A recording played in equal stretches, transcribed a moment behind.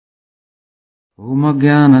Om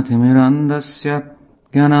Jnana-timirandasya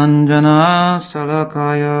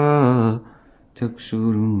Jnananjana-salakaya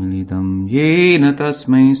Chakshurumilidam Yena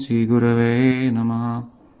Tasmai Sri Gurave Namaha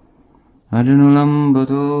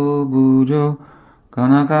Ajanulambato Bhujo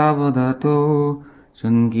Kanakavadato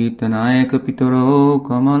Sankirtanayaka Pitaro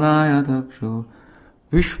Kamalaya Daksho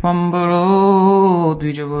Vishwambaro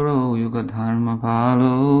Dvijavaro Yugadharma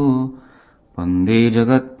Palo Pande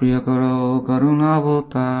Jagat Priyakaro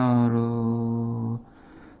Karunavotaro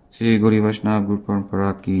Shri Gauri Vaishnava Guru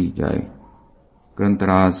Parampara ki jai.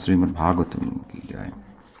 Grantaraj Srimad Bhagavatam ki jai.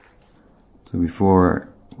 So before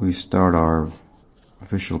we start our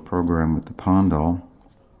official program with the Pandal,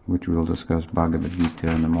 which we will discuss Bhagavad Gita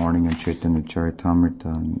in the morning and Chaitanya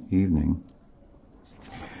Charitamrita in the evening,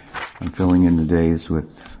 I'm filling in the days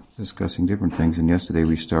with discussing different things, and yesterday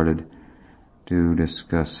we started to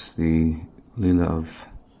discuss the Leela of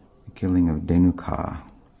the killing of Dhenuka.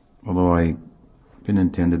 Although I didn't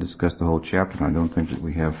intend to discuss the whole chapter, I don't think that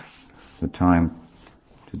we have the time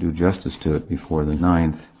to do justice to it before the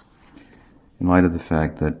 9th, in light of the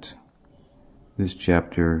fact that this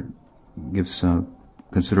chapter gives some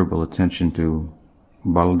considerable attention to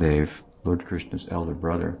Baldev, Lord Krishna's elder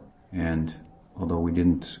brother, and although we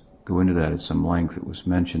didn't go into that at some length, it was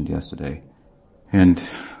mentioned yesterday. And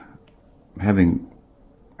having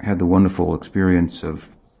had the wonderful experience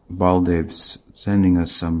of Baldev's sending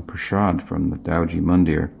us some prasad from the Dauji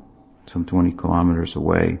Mandir, some 20 kilometers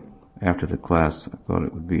away, after the class, I thought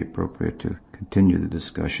it would be appropriate to continue the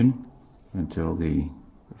discussion until the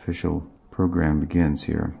official program begins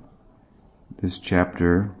here. This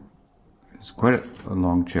chapter is quite a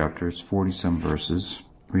long chapter. It's 40-some verses.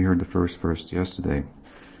 We heard the first verse yesterday,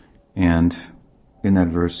 and in that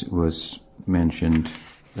verse it was mentioned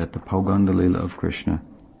that the Pauganda Leela of Krishna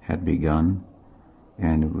had begun,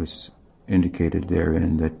 and it was indicated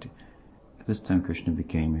therein that at this time Krishna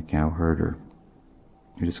became a cow herder.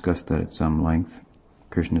 We discussed that at some length,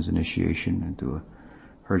 Krishna's initiation into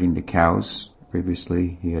herding the cows.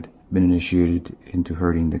 Previously he had been initiated into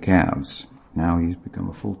herding the calves. Now he's become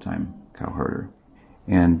a full-time cow herder.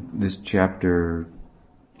 And this chapter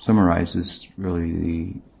summarizes really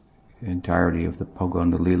the entirety of the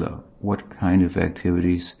Pauganda Leela, what kind of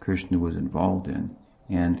activities Krishna was involved in.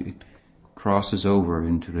 And it crosses over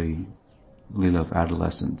into the Leela of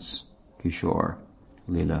adolescence, Kishore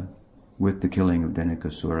Leela, with the killing of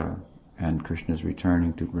Dhenukasura and Krishna's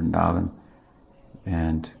returning to Vrindavan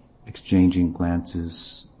and exchanging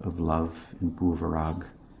glances of love in Purvarag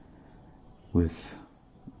with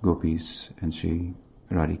gopis and Sri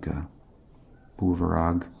Radhika.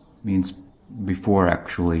 Purvarag means before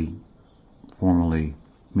actually formally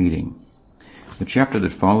meeting. The chapter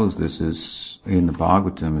that follows this is in the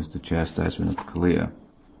Bhagavatam, is the chastisement of Kaliya.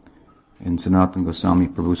 In Sanatana Goswami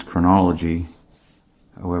Prabhu's chronology,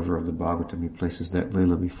 however, of the Bhagavatam, he places that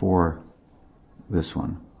Leela before this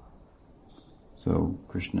one. So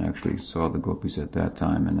Krishna actually saw the gopis at that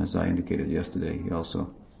time, and as I indicated yesterday, he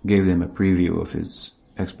also gave them a preview of his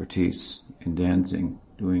expertise in dancing,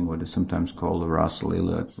 doing what is sometimes called the Rasa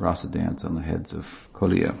Leela, Rasa dance on the heads of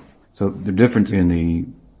Kaliya. So the difference in the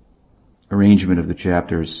arrangement of the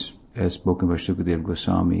chapters as spoken by Sukadeva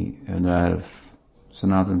Goswami and that of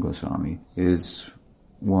Sanatana Goswami is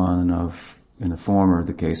one of, in the former,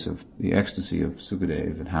 the case of the ecstasy of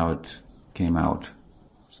Sukadeva and how it came out.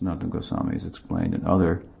 Sanatana Goswami is explained, and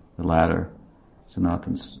the latter,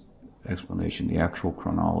 Sanatana's explanation, the actual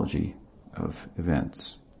chronology of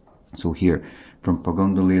events. So here, from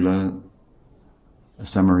Pauganda Leela, a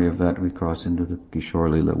summary of that, we cross into the Kishore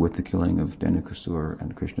Leela with the killing of Dhenukasura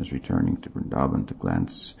and Krishna's returning to Vrindavan to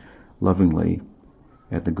glance lovingly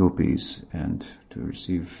at the gopis and to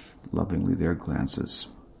receive lovingly their glances.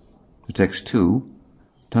 The text 2,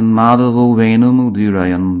 Tanmadavo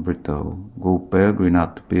venamudirayan vrito goper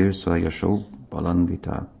grinatpir sayasho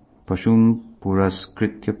balanvita pashun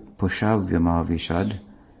puraskritya pushavyama vishad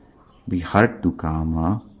vihartu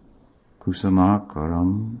kama kusama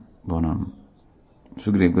karam vanam.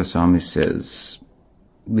 Sukadeva Goswami says,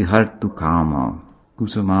 Vihartu kama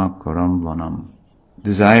kusama karam vanam,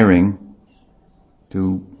 desiring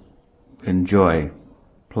to enjoy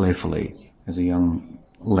playfully as a young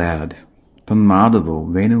lad. Tan Madhavo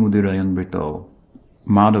venamudirayan brito,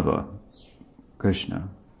 Madhava, Krishna,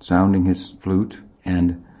 sounding his flute,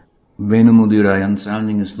 and venamudirayan,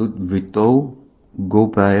 sounding his flute, vrito,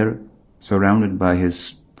 gopayar, surrounded by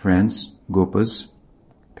his friends, gopas,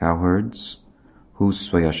 cowherds,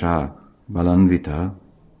 Swayasha Balanvita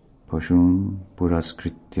Pashun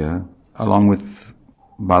Puraskritya, along with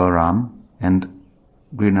Balaram and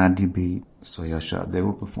Grinadibi Swayasha. They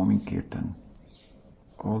were performing kirtan.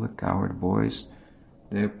 all the cowherd boys,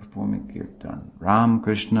 they're performing kirtan. Ram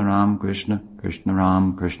Krishna, Ram Krishna, Krishna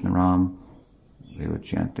Ram, Krishna Ram. They would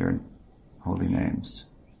chant their holy names.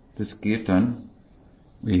 This kirtan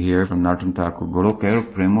we hear from Narottam Thakur,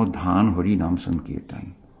 Golokair Premo Dhan Hari Nam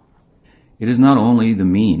Sankirtan. It is not only the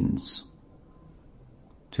means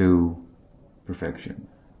to perfection,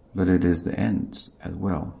 but it is the ends as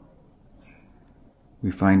well.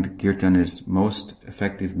 We find kirtan is most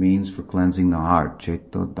effective means for cleansing the heart.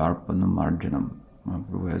 Cheto Darpanam Marjanam,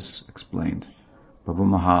 Mahaprabhu has explained. Prabhu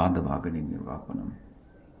Mahadavagani Nirvapanam.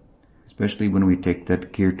 Especially when we take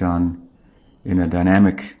that kirtan in a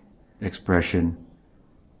dynamic expression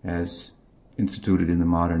as instituted in the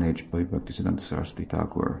modern age by Bhaktisiddhanta Saraswati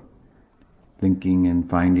Thakur, thinking and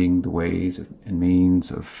finding the ways and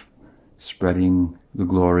means of spreading the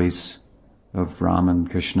glories of Ram and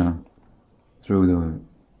Krishna through the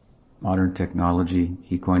modern technology.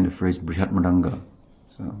 He coined the phrase Brihat Mridanga,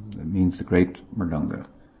 so that means the great Mridanga.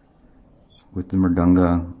 With the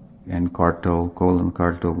Mridanga and Kartal, Kol and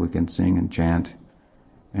Kartal, we can sing and chant,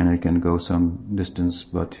 and it can go some distance,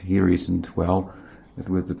 but he reasoned well that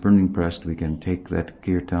with the printing press we can take that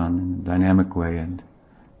kirtan in a dynamic way and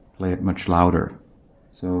play it much louder.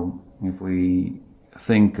 So if we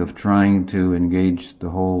think of trying to engage the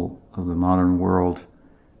whole of the modern world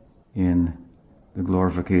in the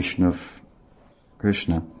glorification of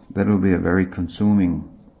Krishna, that will be a very consuming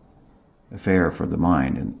affair for the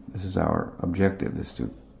mind, and this is our objective, is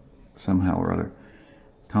to somehow or other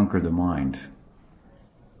conquer the mind.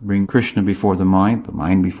 Bring Krishna before the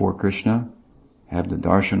mind before Krishna, have the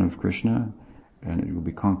darshan of Krishna, and it will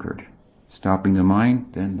be conquered. Stopping the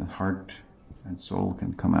mind, then the heart and soul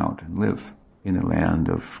can come out and live in the land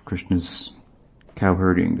of Krishna's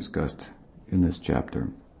cowherding discussed in this chapter.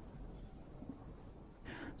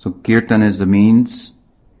 So kirtan is the means,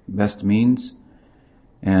 best means,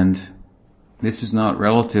 and this is not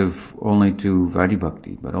relative only to Vaidhi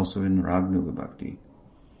Bhakti, but also in Raganuga Bhakti.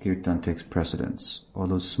 Kirtan takes precedence,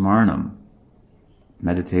 although smarnam,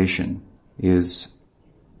 meditation, is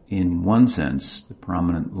in one sense the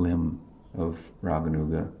prominent limb of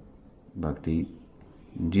Raganuga Bhakti.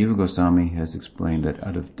 Jiva Goswami has explained that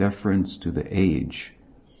out of deference to the age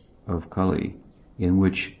of Kali, in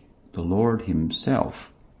which the Lord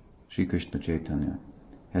himself, Sri Krishna Chaitanya,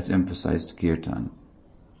 has emphasized kirtan,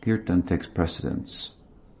 kirtan takes precedence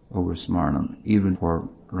over smarnam, even for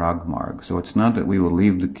Ragmarg. So it's not that we will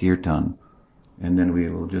leave the kirtan and then we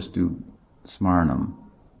will just do smarnam.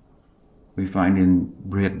 We find in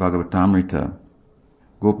Brihat Bhagavatamrita,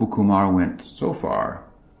 Gopakumar went so far,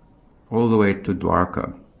 all the way to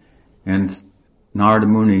Dwarka, and Narada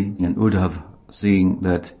Muni and Uddhav, seeing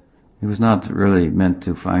that he was not really meant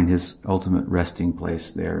to find his ultimate resting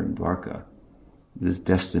place there in Dwarka, his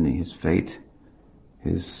destiny, his fate,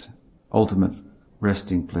 his ultimate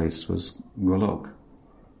resting place was Golok.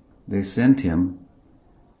 They sent him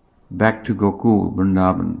back to Gokul,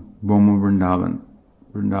 Vrindavan, Bhoma Vrindavan,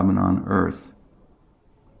 Vrindavan on earth,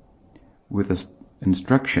 with an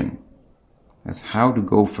instruction as how to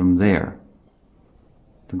go from there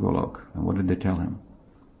to Golok. And what did they tell him?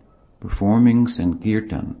 Performing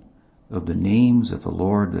Sankirtan of the names of the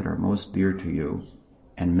Lord that are most dear to you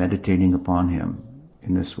and meditating upon him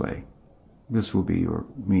in this way. This will be your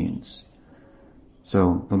means.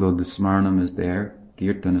 So, although the smarnam is there,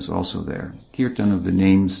 kirtan is also there. Kirtan of the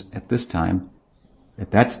names at this time,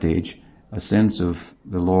 at that stage, a sense of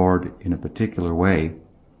the Lord in a particular way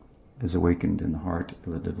is awakened in the heart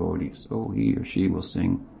of the devotee. So he or she will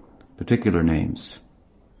sing particular names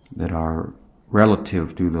that are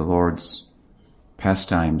relative to the Lord's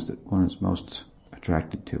pastimes that one is most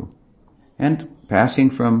attracted to. And passing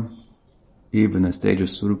from even the stage of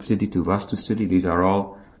Surup Siddhi to Vastu Siddhi, these are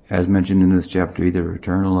all, as mentioned in this chapter, either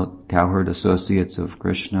eternal cowherd associates of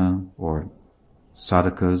Krishna or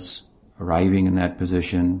sadhakas arriving in that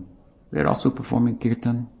position. They're also performing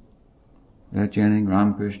kirtan. They're chanting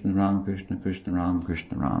Ram Krishna, Ram Krishna, Krishna Ram,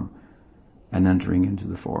 Krishna Ram, and entering into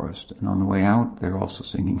the forest. And on the way out, they're also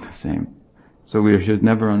singing the same. So we should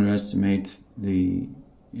never underestimate the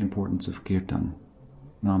importance of kirtan,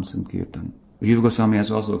 Nam Sankirtan. Jiva Goswami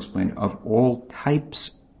has also explained, of all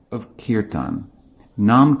types of kirtan,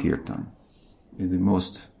 Nam Kirtan is the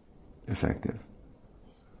most effective.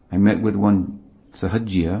 I met with one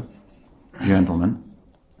Sahajya gentleman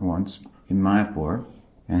once in Mayapur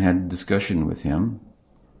and had a discussion with him,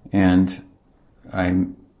 and I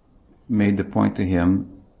made the point to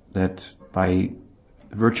him that by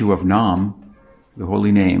virtue of Nam, the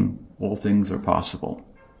holy name, all things are possible.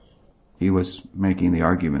 He was making the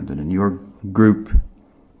argument that in your group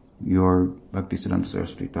your Bhaktisiddhanta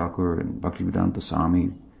Saraswati Thakur and Bhaktivedanta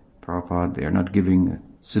Swami Prabhupada, they are not giving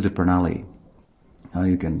Siddha Pranali, how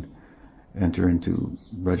you can enter into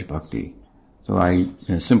Braj Bhakti. So in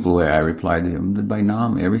a simple way, I replied to him that by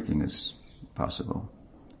Nam everything is possible.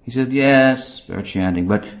 He said, yes, by chanting,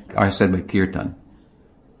 but I said by Kirtan.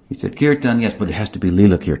 He said, Kirtan, yes, but it has to be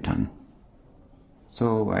Lila Kirtan.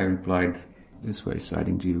 So I replied this way,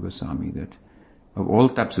 citing Jiva Goswami, that of all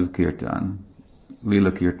types of Kirtan,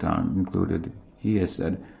 Lila Kirtan included, he has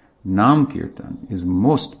said, Nam Kirtan is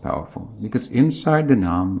most powerful, because inside the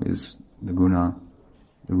Nam is the Guna,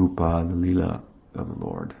 the Rupa, the Lila of the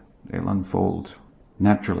Lord. They'll unfold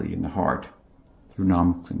naturally in the heart through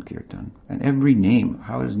Nam and Kirtan. And every name,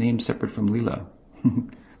 how is name separate from Lila?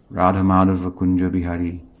 Radha Madhava Kunja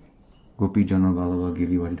Bihari, Gopi Jana Vallabha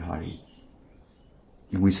Girivaridhari.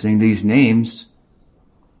 If we sing these names,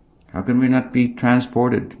 how can we not be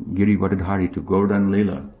transported, Girivaridhari, to Govardhan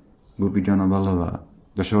Lila, Gopi Jana Vallabha,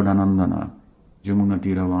 Dashodanandana, Jamuna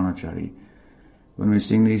Tira Vanachari? When we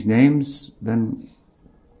sing these names, then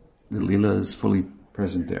the Lila is fully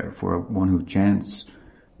present there for one who chants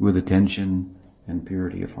with attention and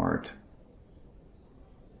purity of heart.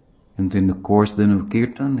 And in the course then of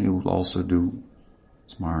Kirtan, he will also do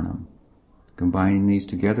Smaranam. Combining these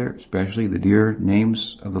together, especially the dear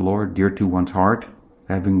names of the Lord, dear to one's heart,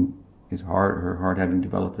 having her heart having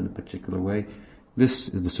developed in a particular way, this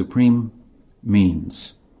is the supreme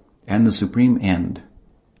means and the supreme end.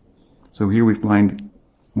 So here we find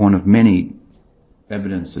one of many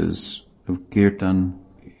evidences of Kirtan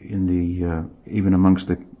in the even amongst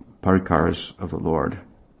the parikaras of the Lord.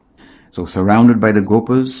 So surrounded by the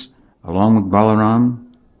Gopas, along with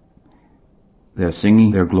Balaram, they are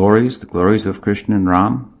singing their glories, the glories of Krishna and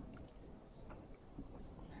Ram.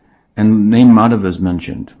 And the name Madhava is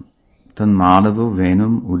mentioned. Tan Madhava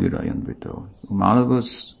Venam Udirayanvrito. Madhava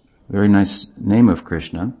is a very nice name of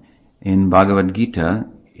Krishna. In Bhagavad Gita,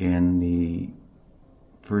 in the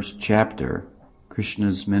first chapter, Krishna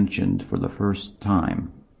is mentioned for the first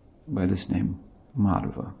time by this name,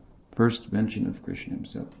 Madhava. First mention of Krishna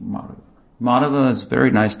himself, Madhava. Madhava is a very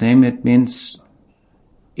nice name. It means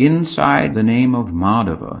inside the name of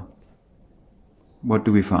Madhava, what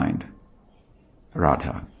do we find?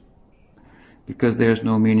 Radha. Because there's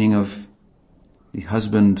no meaning of the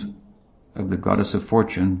husband of the goddess of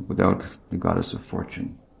fortune without the goddess of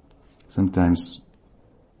fortune. Sometimes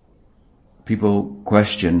people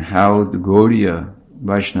question how the Gaudiya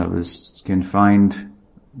Vaishnavas can find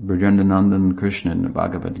Brajendanandan Krishna in the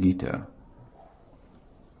Bhagavad Gita,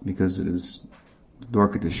 because it is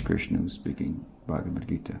Dwarkadish Krishna who is speaking Bhagavad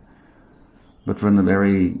Gita. But from the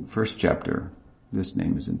very first chapter, this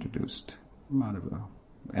name is introduced, Madhava.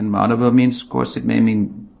 And Madhava means, of course, it may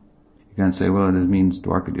mean, you can say, well, it means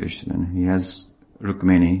Dwarkadish, and he has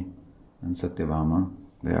Rukmini and Satyabhama.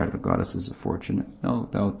 They are the goddesses of fortune. No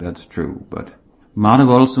doubt that's true, but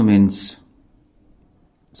Madhava also means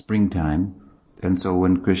springtime. And so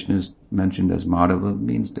when Krishna is mentioned as Madhava, it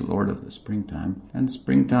means the Lord of the springtime. And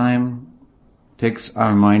springtime takes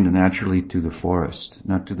our mind naturally to the forest,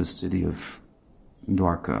 not to the city of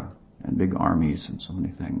Dwarka and big armies and so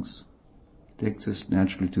many things. It takes us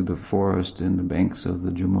naturally to the forest and the banks of the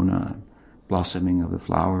Jamuna, blossoming of the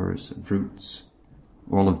flowers and fruits.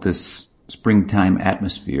 All of this springtime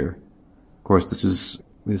atmosphere. Of course, this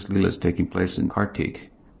Leela is taking place in Kartik,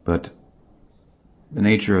 but the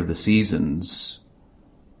nature of the seasons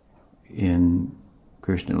in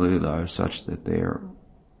Krishna Leela are such that they are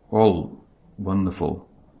all wonderful,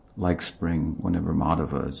 like spring whenever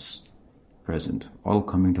Madhava is present, all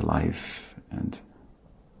coming to life, and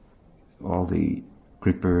all the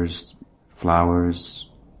creepers, flowers,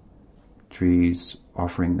 trees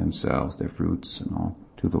offering themselves, their fruits and all,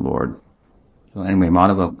 to the Lord. So anyway,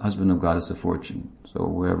 Madhava, husband of goddess of fortune. So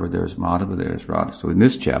wherever there's Madhava, there's Radha. So in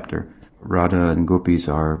this chapter, Radha and gopis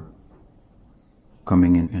are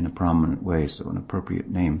coming in a prominent way, so an appropriate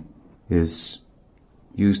name is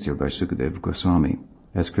used here by Sukadeva Goswami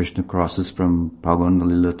as Krishna crosses from Paganda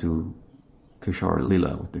Lila to Kishara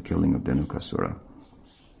Lila with the killing of Dhenukasura.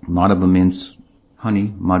 Madhava means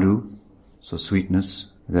honey, madhu, so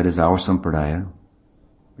sweetness. That is our sampradaya.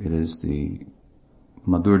 It is the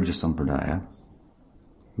Madhurja sampradaya.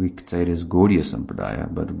 We could say it is Gaudiya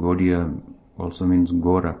sampradaya, but Gaudiya also means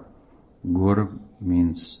Gora. Gora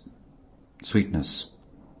means sweetness.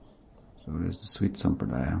 So it is the sweet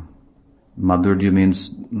sampradaya. Madhurya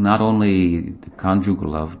means not only the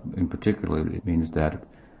conjugal love, in particular, it means that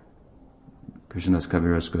Krishnadas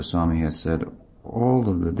Kaviraj Goswami has said all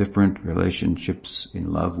of the different relationships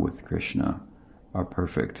in love with Krishna are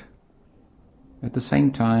perfect. At the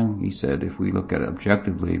same time, he said, if we look at it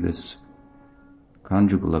objectively, this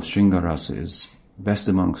conjugal of Sringarasa is best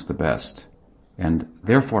amongst the best. And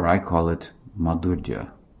therefore I call it Madhurya,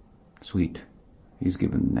 sweet. He's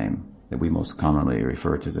given the name that we most commonly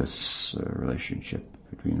refer to this relationship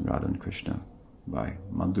between Radha and Krishna by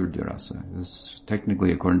Madhurya Rasa. This,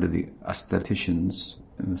 technically, according to the aestheticians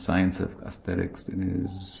in the science of aesthetics, it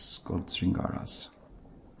is called Sringaras.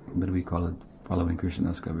 But we call it, following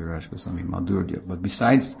Krishnadas Kaviraj Goswami, Madhurya. But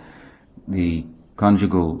besides the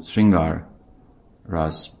conjugal Sringar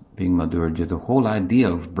Ras being Madhurya, the whole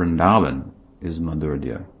idea of Vrindavan is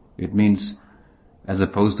Madhurya. It means, as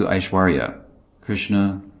opposed to Aishwarya,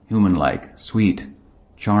 Krishna, human-like, sweet,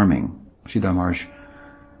 charming. Sridhar Maharaj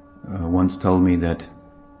once told me that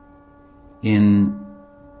in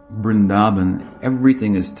Vrindavan,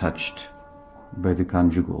 everything is touched by the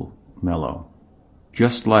conjugal mellow.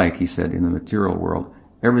 Just like, he said, in the material world,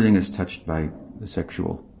 everything is touched by the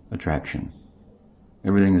sexual attraction.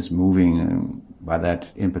 Everything is moving by that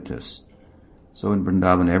impetus. So in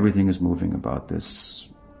Vrindavan, everything is moving about this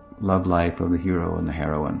love life of the hero and the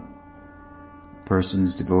heroine.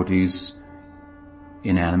 Persons, devotees,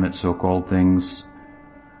 inanimate so-called things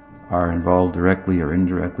are involved directly or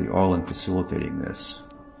indirectly, all in facilitating this.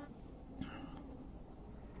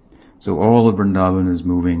 So all of Vrindavan is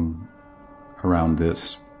moving around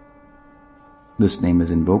this. This name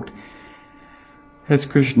is invoked, as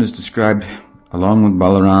Krishna is described, along with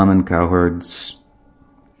Balaram and cowherds,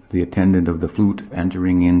 the attendant of the flute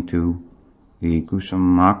entering into the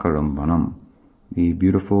Kusamakaram Vanam, the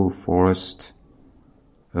beautiful forest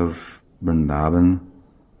of Vrindavan,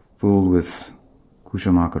 full with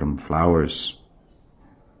Kusamakaram flowers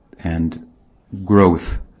and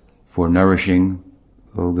growth for nourishing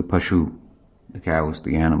the pashu, the cows,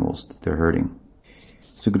 the animals that they're herding.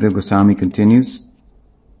 Sukadeva Goswami continues,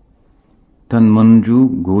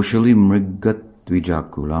 Tanmanju Goshali Mrigat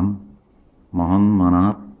Dvijakulam Mahan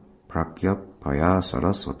Mana Prakya Paya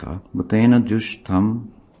Saraswata Bhatena Jushtam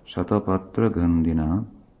Satapatra Gandhina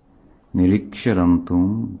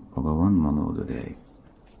Niriksharantum Bhagavan Manodade.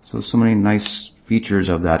 So many nice features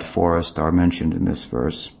of that forest are mentioned in this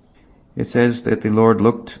verse. It says that the Lord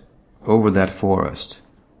looked over that forest.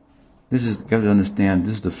 You have to understand,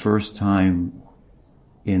 this is the first time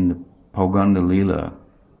in the Pauganda Leela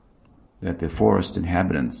that the forest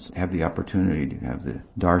inhabitants have the opportunity to have the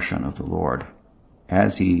darshan of the Lord.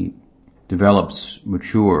 As he develops,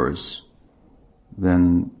 matures,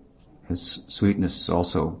 then his sweetness is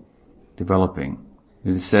also developing.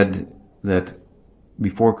 It is said that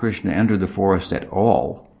before Krishna entered the forest at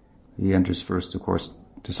all, he enters first, of course,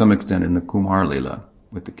 to some extent in the Kumar Leela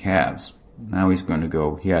with the calves. Now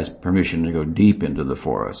he has permission to go deep into the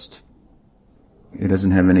forest. It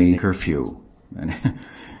doesn't have any curfew,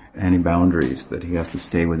 any boundaries that he has to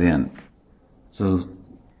stay within. So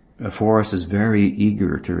the forest is very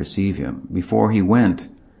eager to receive him. Before he went,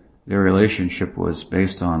 their relationship was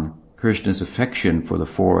based on Krishna's affection for the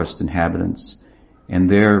forest inhabitants, and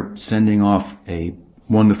their sending off a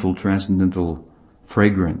wonderful transcendental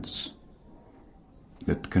fragrance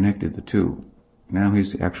that connected the two. Now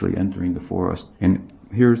he's actually entering the forest. And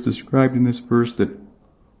here it's described in this verse that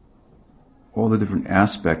all the different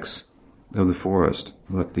aspects of the forest,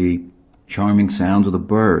 but the charming sounds of the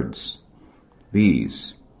birds,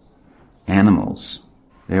 bees, animals,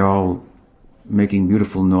 they're all making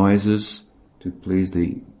beautiful noises to please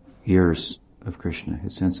the ears of Krishna,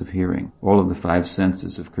 his sense of hearing. All of the five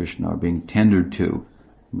senses of Krishna are being tendered to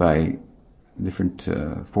by different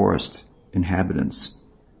forest inhabitants.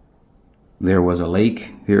 There was a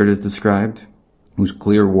lake, here it is described, whose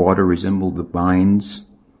clear water resembled the vines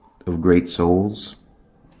of great souls,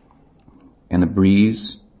 and a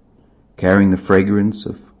breeze carrying the fragrance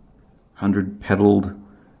of 100-petaled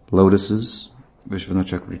lotuses. Vishwanath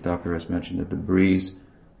Chakravarti Thakur has mentioned that the breeze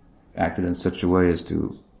acted in such a way as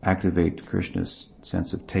to activate Krishna's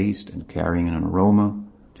sense of taste and carrying an aroma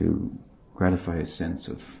to gratify his sense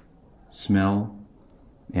of smell,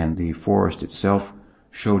 and the forest itself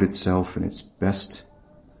showed itself in its best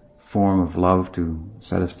form of love to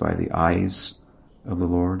satisfy the eyes of the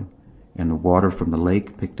Lord, and the water from the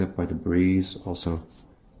lake picked up by the breeze also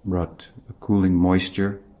brought a cooling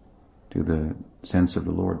moisture to the sense of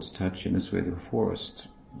the Lord's touch. In this way the forest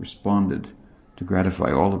responded to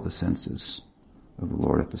gratify all of the senses of the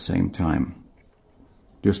Lord at the same time.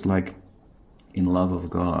 Just like in love of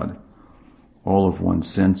God, all of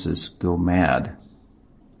one's senses go mad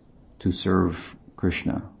to serve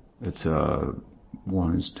Krishna. It's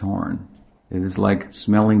one is torn. It is like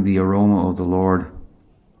smelling the aroma of the Lord.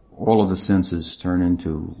 All of the senses turn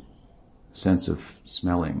into sense of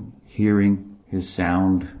smelling. Hearing his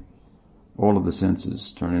sound, all of the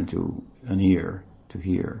senses turn into an ear to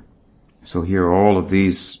hear. So here all of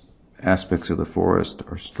these aspects of the forest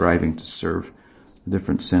are striving to serve the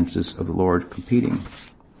different senses of the Lord, competing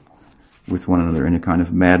with one another in a kind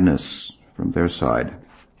of madness from their side.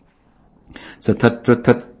 Satatra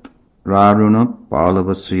tat raruna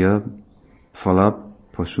palavasya phala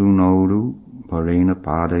pasunoru parena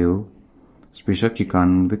padayo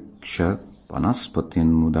spishachikan viksha panaspatin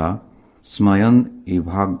muda smayan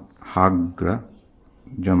ibhagra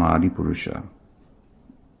jamadi purusha.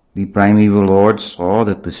 The primeval lords saw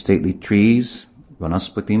that the stately trees,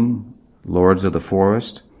 Vanaspatim, lords of the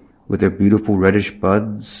forest, with their beautiful reddish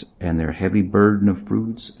buds and their heavy burden of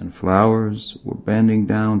fruits and flowers, were bending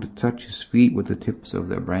down to touch his feet with the tips of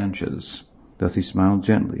their branches. Thus he smiled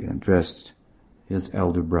gently and addressed his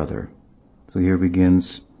elder brother. So here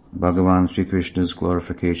begins Bhagavan Sri Krishna's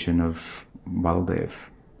glorification of Baladev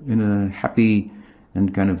in a happy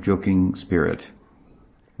and kind of joking spirit.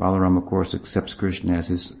 Balaram, of course, accepts Krishna as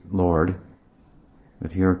his Lord,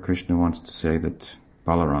 but here Krishna wants to say that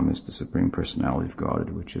Balaram is the Supreme Personality of God,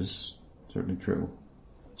 which is certainly true.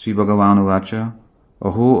 Sri Bhagavanu Vacha,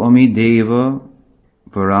 Aho Ami Deva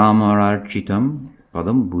Varamararchitam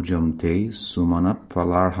Padam Bhujam Te Sumana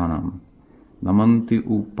Phalarhanam Namanti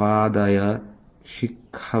Upadaya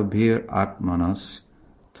Shikhabhir Atmanas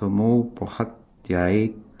Tamo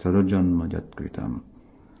Pahatyai Tarujanma Jatkritam.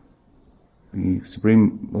 The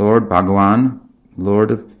Supreme Lord Bhagavan,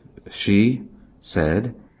 Lord of Shri,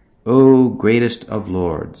 said, O greatest of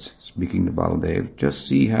lords, speaking to Baladev, just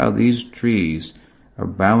see how these trees are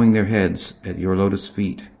bowing their heads at your lotus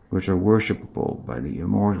feet, which are worshipable by the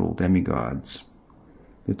immortal demigods.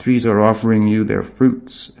 The trees are offering you their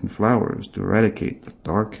fruits and flowers to eradicate the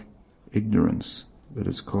dark ignorance that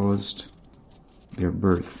has caused their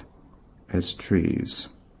birth as trees.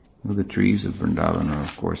 Well, the trees of Vrindavan are,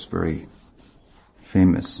 of course, very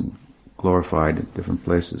famous and glorified at different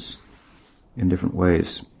places in different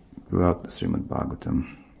ways throughout the Srimad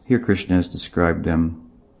Bhagavatam. Here Krishna has described them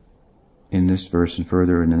in this verse and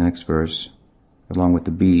further in the next verse, along with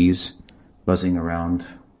the bees buzzing around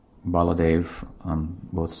Baladev on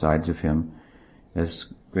both sides of him,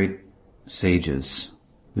 as great sages.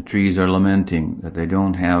 The trees are lamenting that they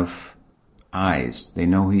don't have eyes. They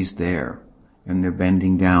know he's there, and they're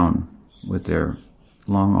bending down with their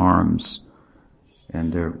long arms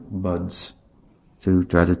and their buds to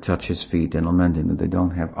try to touch his feet, and lamenting that they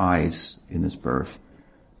don't have eyes in this birth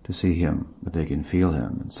to see him, but they can feel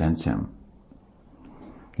him and sense him.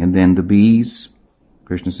 And then the bees,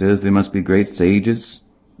 Krishna says, they must be great sages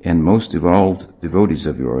and most evolved devotees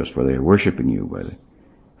of yours, for they are worshipping you by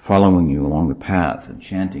following you along the path and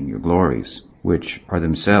chanting your glories, which are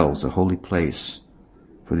themselves a holy place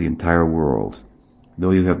for the entire world.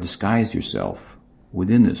 Though you have disguised yourself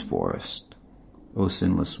within this forest, O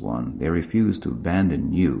sinless one, they refuse to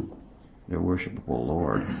abandon you, their worshipable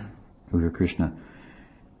Lord. Here Krishna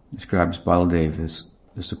describes Baladev as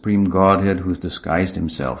the supreme Godhead who's disguised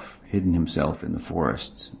himself, hidden himself in the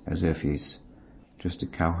forest, as if he's just a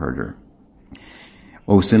cowherder.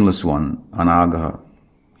 O sinless one, Anagaha,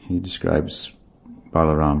 he describes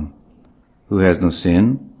Balaram, who has no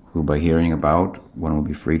sin, who by hearing about one will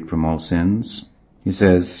be freed from all sins. He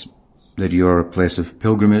says that you are a place of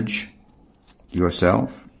pilgrimage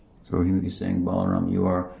yourself. So he's saying, Balaram, you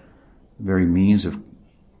are the very means of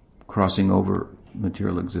crossing over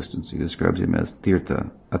material existence. He describes him as Tirtha,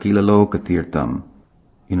 Akila Loka Tirtham.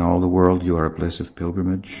 In all the world you are a place of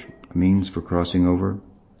pilgrimage, a means for crossing over.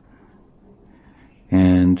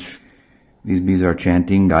 And these bees are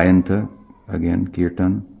chanting Gayanta, again,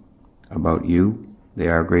 Kirtan, about you. They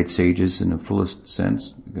are great sages in the fullest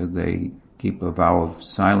sense, because they keep a vow of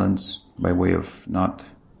silence by way of not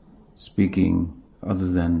speaking other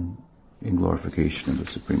than in glorification of the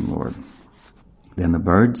Supreme Lord. Then the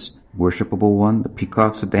birds, worshipable one, the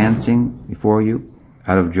peacocks are dancing before you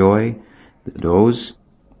out of joy. The does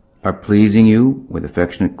are pleasing you with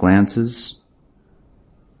affectionate glances,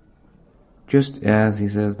 just as, he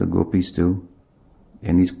says, the gopis do.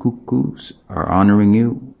 And these cuckoos are honoring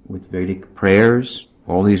you with Vedic prayers.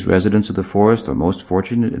 All these residents of the forest are most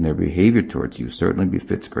fortunate, and their behavior towards you certainly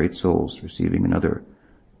befits great souls receiving another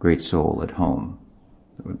great soul at home.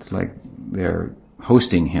 So it's like they're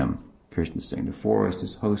hosting him. Krishna is saying the forest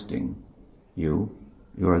is hosting you.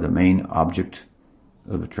 You are the main object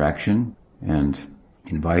of attraction and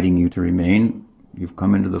inviting you to remain. You've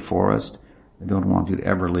come into the forest. I don't want you to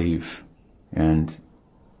ever leave. And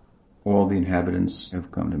all the inhabitants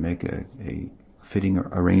have come to make a fitting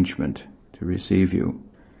arrangement to receive you.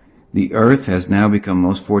 The earth has now become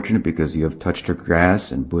most fortunate because you have touched her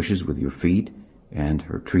grass and bushes with your feet, and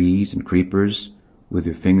her trees and creepers with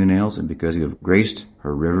your fingernails, and because you have graced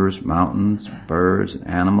her rivers, mountains, birds, and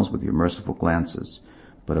animals with your merciful glances.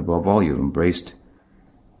 But above all, you have embraced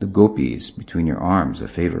the gopis between your arms, a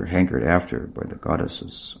favor hankered after by the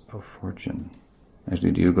goddesses of fortune.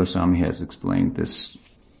 Actually, Jiva Goswami has explained this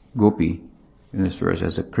gopi in this verse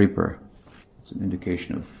as a creeper. It's an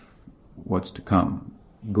indication of what's to come.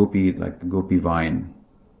 Gopi, like the gopi vine,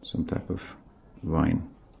 some type of vine.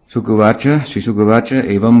 Sukavacha, Shri Sukavacha,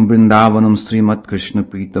 evam vrindavanam srimat krishna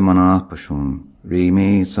pritamana pashun,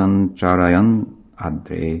 reme sancharayan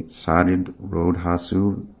adre sarid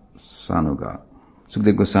rodhasu sanuga.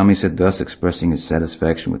 Sukadeva Goswami said thus, expressing his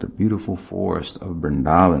satisfaction with the beautiful forest of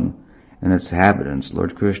Vrindavan and its inhabitants,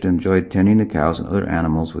 Lord Krishna enjoyed tending the cows and other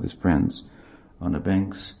animals with his friends on the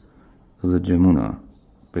banks of the Jamuna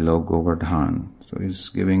below Govardhan. So he's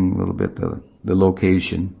giving a little bit the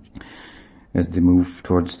location as they move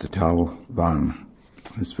towards the Talvan.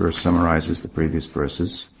 This verse summarizes the previous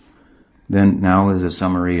verses. Then now is a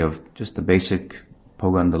summary of just the basic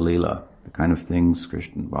Poganda Leela, the kind of things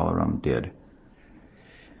Krishna and Balaram did.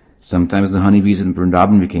 Sometimes the honeybees in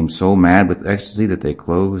Vrindavan became so mad with ecstasy that they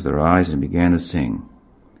closed their eyes and began to sing.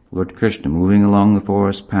 Lord Krishna, moving along the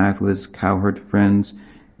forest path with his cowherd friends,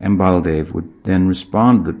 and Baladev would then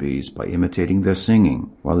respond to the bees by imitating their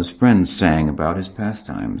singing, while his friends sang about his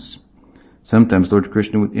pastimes. Sometimes Lord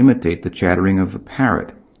Krishna would imitate the chattering of a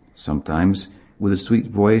parrot, sometimes with a sweet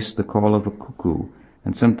voice the call of a cuckoo,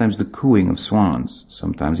 and sometimes the cooing of swans.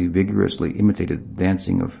 Sometimes he vigorously imitated the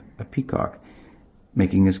dancing of a peacock,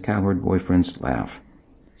 making his cowherd boyfriends laugh.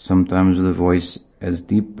 Sometimes with a voice as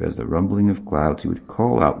deep as the rumbling of clouds, he would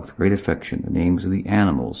call out with great affection the names of the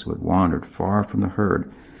animals who had wandered far from the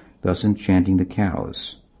herd, thus enchanting the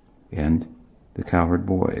cows and the cowherd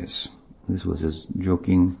boys. This was his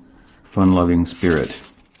joking, fun-loving spirit.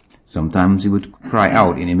 Sometimes he would cry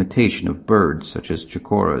out in imitation of birds such as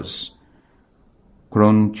chakoras,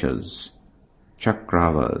 kronchas,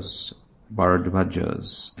 chakravas,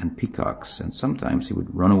 bharadvajas, and peacocks, and sometimes he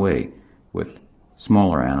would run away with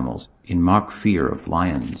smaller animals in mock fear of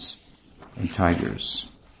lions and tigers.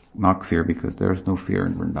 Mock fear because there is no fear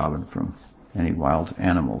in Vrindavan from any wild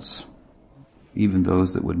animals. Even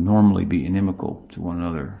those that would normally be inimical to one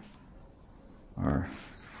another are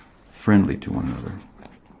friendly to one another.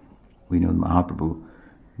 We know Mahaprabhu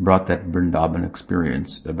brought that Vrindavan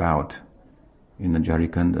experience about in the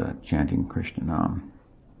Jarikanda chanting Krishna Nam.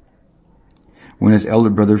 When his elder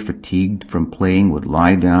brother, fatigued from playing, would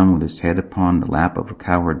lie down with his head upon the lap of a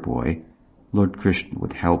cowherd boy, Lord Krishna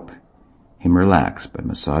would help him relax by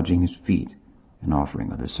massaging his feet and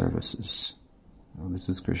offering other services. So this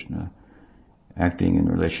is Krishna acting in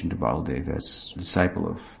relation to Baladev as a disciple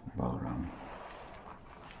of Balaram.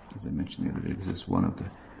 As I mentioned the other day, this is one of the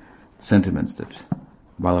sentiments that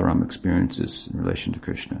Balaram experiences in relation to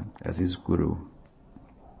Krishna as his guru.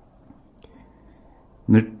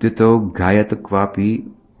 Nrityito gayata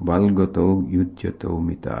kvapi valgato yudyato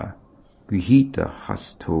mita grihita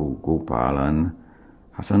hasto gopalan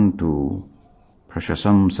hasantu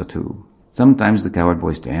prashasam satu. Sometimes the cowherd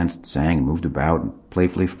boys danced, sang, and moved about and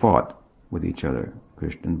playfully fought with each other.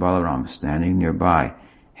 Krishna and Balaram, standing nearby,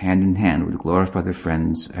 hand in hand, would glorify their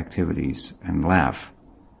friends' activities and laugh.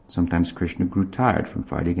 Sometimes Krishna grew tired from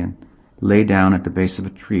fighting and lay down at the base of a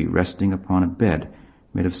tree, resting upon a bed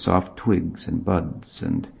made of soft twigs and buds,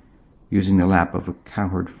 and using the lap of a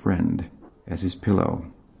cowherd friend as his pillow.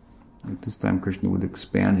 At this time, Krishna would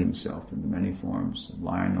expand himself into many forms and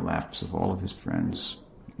lie in the laps of all of his friends.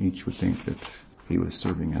 Each would think that he was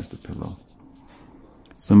serving as the pillow.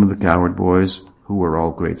 Some of the cowherd boys, who were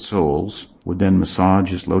all great souls, would then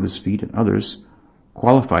massage his lotus feet, and others,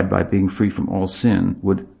 qualified by being free from all sin,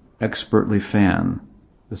 would expertly fan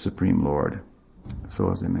the Supreme Lord.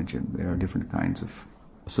 So, as I mentioned, there are different kinds of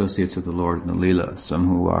associates of the Lord in the Leela, some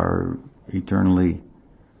who are eternally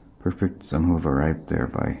perfect, some who have arrived there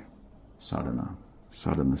by sadhana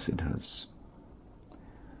siddhas.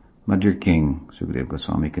 My dear King, Sukadeva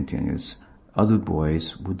Goswami continues, other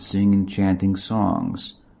boys would sing enchanting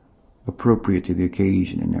songs appropriate to the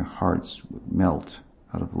occasion, and their hearts would melt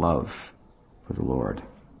out of love for the Lord.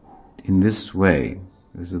 In this way,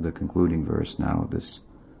 this is the concluding verse now of this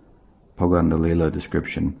Poganda Leela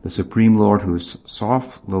description, the Supreme Lord, whose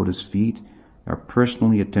soft lotus feet are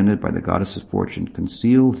personally attended by the goddess of fortune,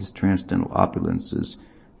 concealed his transcendental opulences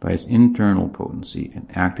by his internal potency and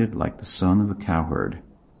acted like the son of a cowherd.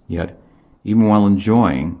 Yet, even while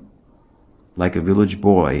enjoying, like a village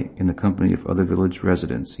boy in the company of other village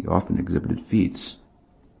residents, he often exhibited feats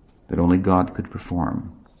that only God could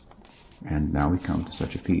perform. And now we come to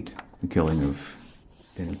such a feat, the killing of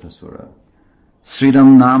Dhenukasura.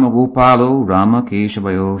 Sridam nama gopalo rama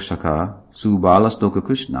keshavayo shaka subala stoka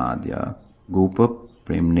krishnadya gopa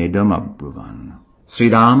premnedam abruvan.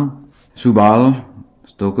 Sridam, Subal,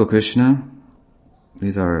 Stoka Krishna,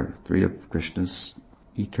 these are three of Krishna's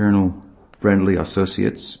eternal friendly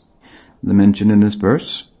associates, the mention in this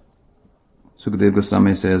verse. Sukadeva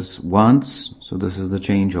Goswami says once, so this is the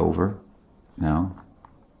changeover now,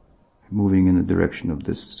 moving in the direction of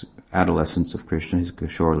this adolescence of Krishna, his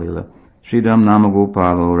Kishore Leela. Sridam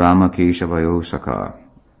Namagopalo Rama Keshavayo Saka.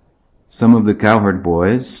 Some of the cowherd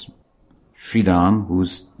boys, Sridam,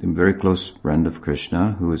 who's a very close friend of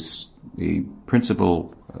Krishna, who is the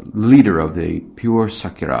principal leader of the pure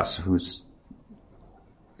Sakyaras, who's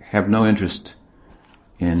have no interest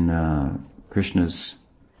in Krishna's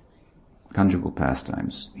conjugal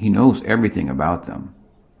pastimes. He knows everything about them,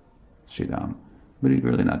 Sridam, but he's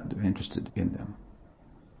really not interested in them.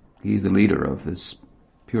 He's the leader of this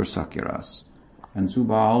pure Sakyaras. And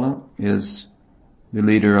Subala is the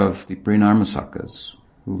leader of the Prinarmasakas,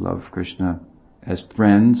 who love Krishna as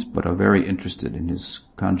friends, but are very interested in his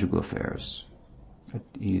conjugal affairs.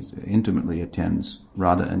 He intimately attends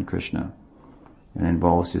Radha and Krishna and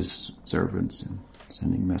involves his servants in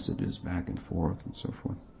sending messages back and forth and so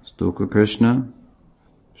forth. Stoka Krishna,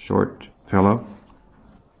 short fellow,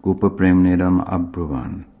 Gopa Premnedam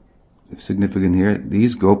Abruvan. Significant here,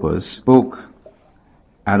 these Gopas spoke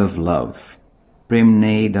out of love.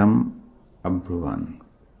 Premnedam Abruvan.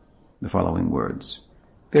 The following words.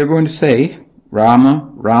 They're going to say, Rama,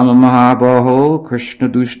 Rama Mahabaho, Krishna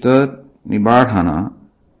Dushta Nibardhana,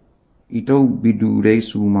 Ito Bidure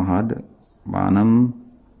Sumahad, Vanam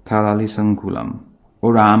Talali Sankulam. O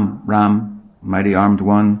Ram, Ram, mighty armed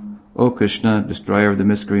one, O Krishna, destroyer of the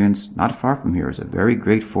miscreants, not far from here is a very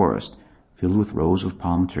great forest filled with rows of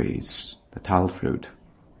palm trees, the tal fruit.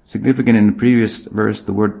 Significant in the previous verse,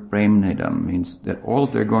 the word premnedam means that all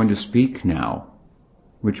that they're going to speak now,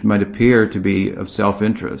 which might appear to be of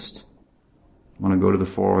self-interest. We want to go to the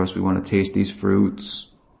forest, we want to taste these fruits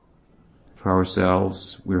for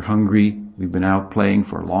ourselves, we're hungry, we've been out playing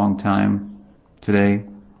for a long time today.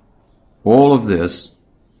 All of this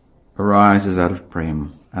arises out of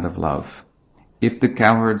prem, out of love. If the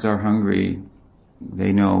cowherds are hungry,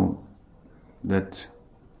 they know that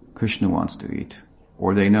Krishna wants to eat,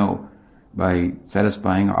 or they know by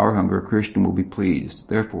satisfying our hunger, Krishna will be pleased,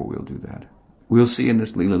 therefore we'll do that. We'll see in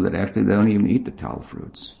this Leela that actually they don't even eat the tal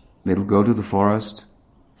fruits. They'll go to the forest,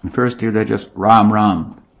 and first here they just, Ram,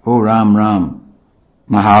 Ram, oh Ram, Ram,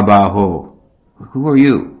 Mahabaho. Who are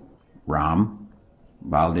you? Ram,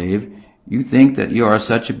 Baldev, you think that you are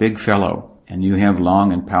such a big fellow, and you have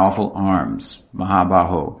long and powerful arms,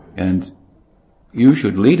 Mahabaho, and you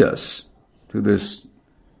should lead us to this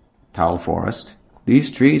tal forest.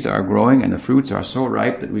 These trees are growing and the fruits are so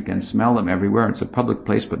ripe that we can smell them everywhere. It's a public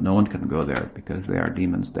place, but no one can go there because there are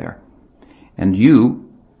demons there. And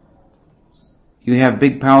you have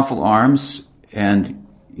big powerful arms and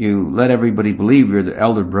you let everybody believe you're the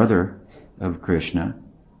elder brother of Krishna.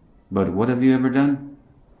 But what have you ever done?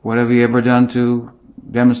 What have you ever done to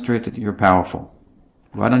demonstrate that you're powerful?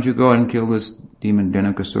 Why don't you go and kill this demon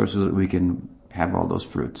Dhenukasura so that we can have all those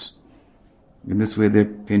fruits? In this way they're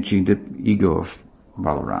pinching the ego of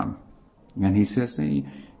Balaram. And he says,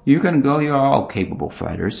 you can go, you're all capable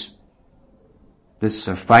fighters. This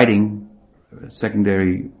fighting,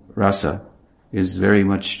 secondary rasa, is very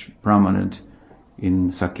much prominent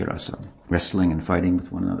in Sakya rasa, wrestling and fighting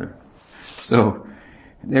with one another. So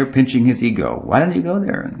they're pinching his ego. Why don't you go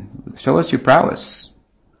there and show us your prowess?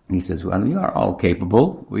 And he says, well, you are all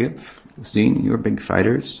capable. We have seen you're big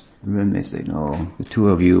fighters. And then they say, no, the two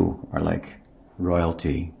of you are like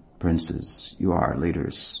royalty, princes. You are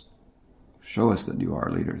leaders. Show us that you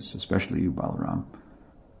are leaders, especially you, Balaram.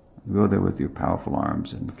 Go there with your powerful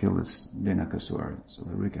arms and kill this Dhenukasura so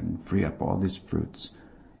that we can free up all these fruits.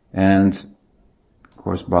 And, of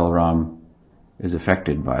course, Balaram is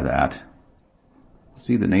affected by that.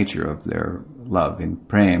 See the nature of their love in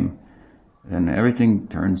prem, and everything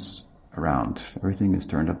turns around. Everything is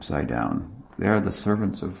turned upside down. They are the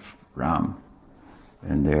servants of Ram,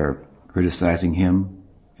 and they're criticizing him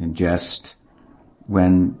in jest.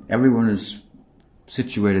 When everyone is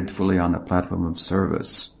situated fully on the platform of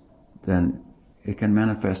service, then it can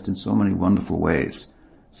manifest in so many wonderful ways,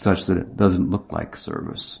 such that it doesn't look like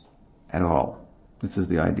service at all. This is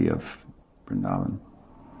the idea of Vrindavan.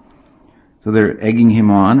 So they're egging him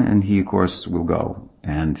on, and he, of course, will go.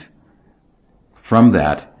 And from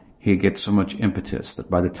that, he gets so much impetus that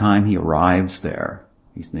by the time he arrives there,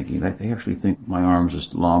 he's thinking that they actually think my arms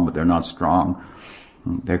are long, but they're not strong.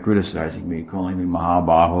 They're criticizing me, calling me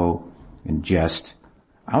Mahabaho in jest.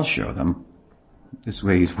 I'll show them. This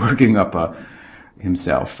way he's working up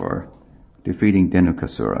himself for defeating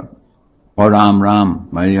Dhenukasura. O Ram, Ram,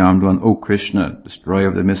 mighty armed one, O Krishna, destroyer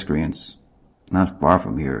of the miscreants. Not far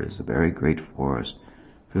from here is a very great forest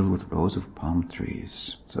filled with rows of palm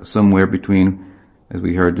trees. So somewhere between, as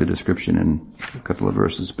we heard the description in a couple of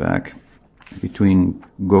verses back, between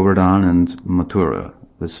Govardhan and Mathura,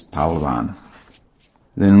 this Talvan.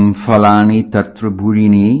 Then Phalani Tatra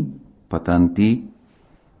Bhurini Patanti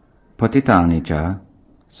Patitani Cha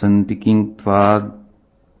Santikinktva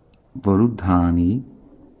Varudhani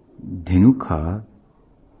Dhenuka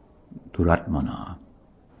Duratmana.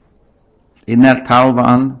 In that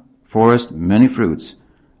Talvan forest, many fruits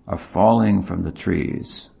are falling from the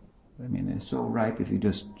trees. I mean, they're so ripe, if you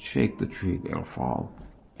just shake the tree, they'll fall.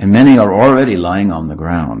 And many are already lying on the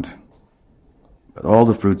ground. But all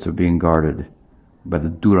the fruits are being guarded by the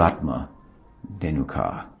Duratma,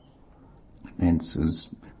 Dhenuka. Hence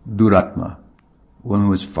is Duratma, one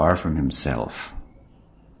who is far from himself.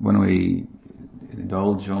 When we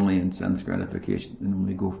indulge only in sense gratification, then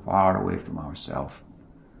we go far away from ourself.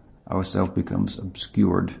 Our self becomes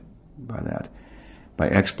obscured by that. By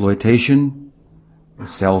exploitation, the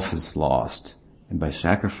self is lost. And by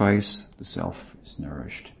sacrifice, the self is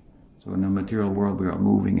nourished. So in the material world, we are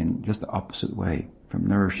moving in just the opposite way from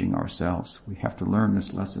nourishing ourselves. We have to learn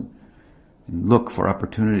this lesson and look for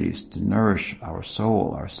opportunities to nourish our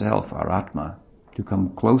soul, our self, our Atma, to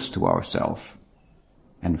come close to ourself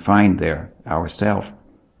and find there ourself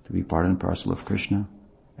to be part and parcel of Krishna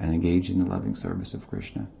and engage in the loving service of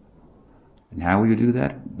Krishna. And how will you do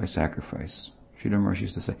that? By sacrifice. Sridhar Maharaj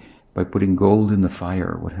used to say, by putting gold in the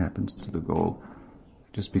fire, what happens to the gold?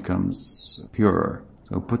 It just becomes purer.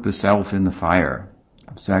 So put the self in the fire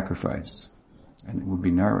of sacrifice, and it will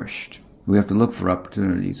be nourished. We have to look for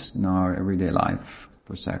opportunities in our everyday life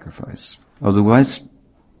for sacrifice. Otherwise,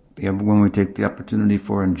 when we take the opportunity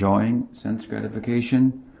for enjoying sense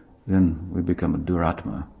gratification, then we become a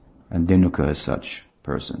Duratma. And Dhenuka is such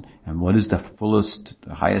person. And what is the fullest,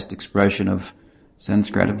 the highest expression of sense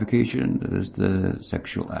gratification? That is the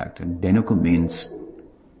sexual act. And Dhenuka means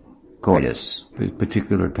coitus. A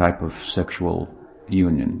particular type of sexual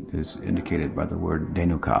union is indicated by the word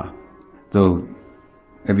Dhenuka. So,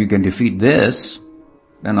 if you can defeat this,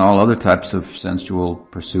 then all other types of sensual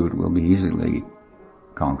pursuit will be easily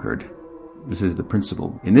conquered. This is the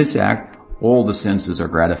principle. In this act, all the senses are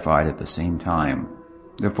gratified at the same time.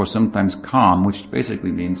 Therefore, sometimes kam, which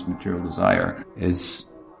basically means material desire, is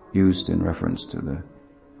used in reference to the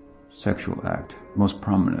sexual act, most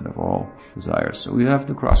prominent of all desires. So we have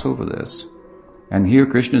to cross over this. And here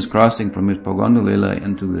Krishna is crossing from his Pauganda Lila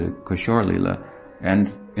into the Kishore Lila,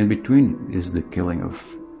 and in between is the killing of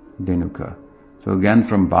Dhenuka. So again,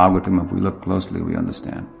 from Bhagavatam, if we look closely, we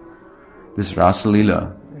understand. This Rasa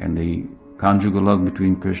Lila and the conjugal love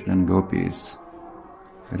between Krishna and gopis,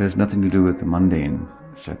 it has nothing to do with the mundane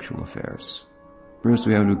sexual affairs. First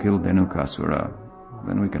we have to kill Dhenukasura,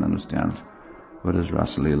 then we can understand what is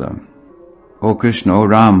Rasa Lila. O Krishna, O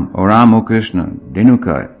Ram, O Krishna,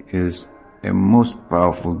 Dhenuka is a most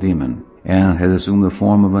powerful demon and has assumed the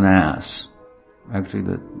form of an ass. Actually,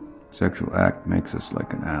 the sexual act makes us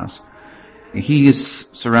like an ass. He is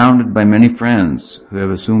surrounded by many friends who have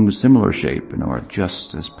assumed a similar shape and are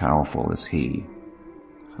just as powerful as he.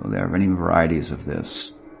 So there are many varieties of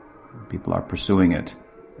this. People are pursuing it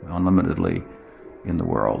unlimitedly in the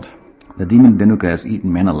world. The demon Dhenuka has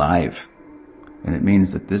eaten men alive, and it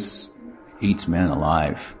means that this eats men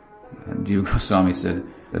alive. And Jiva Goswami said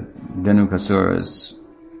that Dhenukasura is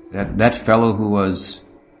that fellow who was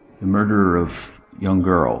the murderer of young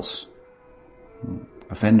girls,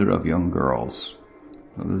 offender of young girls.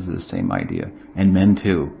 So this is the same idea. And men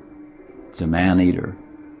too. It's a man-eater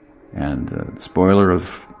and spoiler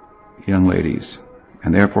of young ladies.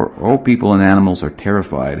 And therefore all people and animals are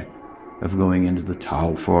terrified of going into the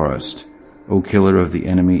tall forest. O killer of the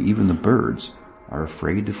enemy, even the birds are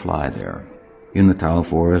afraid to fly there. In the tall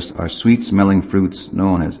forest are sweet-smelling fruits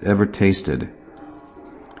no one has ever tasted.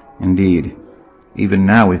 Indeed, even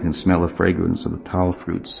now we can smell the fragrance of the tall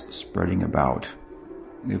fruits spreading about.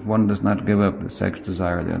 If one does not give up the sex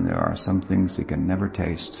desire, then there are some things he can never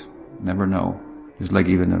taste, never know. Just like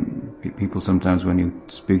even people sometimes when you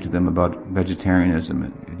speak to them about vegetarianism,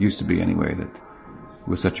 it used to be anyway that it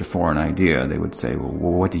was such a foreign idea, they would say, well,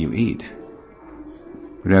 what do you eat?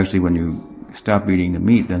 But actually when you stop eating the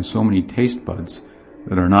meat, then so many taste buds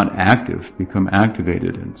that are not active become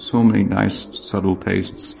activated, and so many nice subtle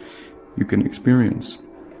tastes you can experience.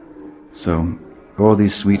 So all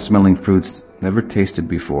these sweet-smelling fruits never tasted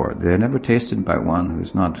before. They're never tasted by one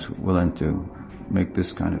who's not willing to make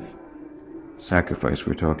this kind of sacrifice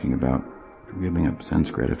we're talking about. for giving up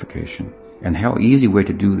sense gratification. And how easy way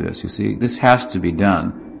to do this. You see, this has to be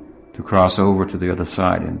done to cross over to the other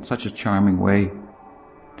side in such a charming way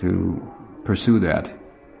to pursue that,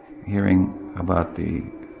 hearing about the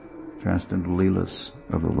transcendental leelas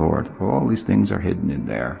of the Lord. All these things are hidden in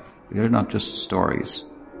there. They're not just stories.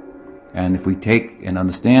 And if we take and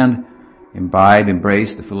understand, imbibe,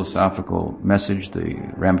 embrace the philosophical message, the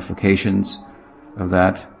ramifications of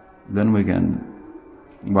that, then we can,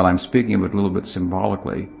 while I'm speaking of it a little bit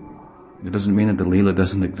symbolically, it doesn't mean that the Leela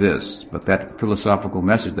doesn't exist, but that philosophical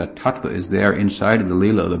message, that tattva, is there inside of the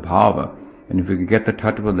Leela, the bhava. And if you can get the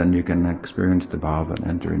tattva, then you can experience the bhava and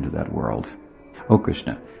enter into that world. Oh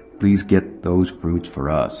Krishna, please get those fruits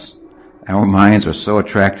for us. Our minds are so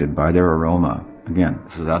attracted by their aroma. Again,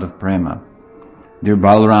 this is out of prema. Dear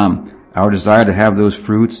Balaram, our desire to have those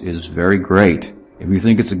fruits is very great. If you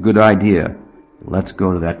think it's a good idea, let's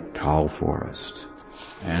go to that tall forest.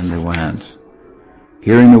 And they went.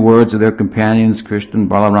 Hearing the words of their companions, Krishna and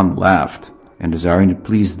Balaram laughed, and desiring to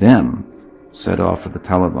please them, set off for the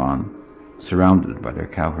Talavan, surrounded by their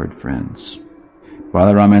cowherd friends.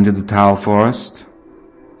 Balaram entered the tall forest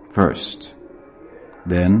first.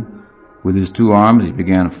 Then, with his two arms, he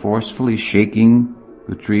began forcefully shaking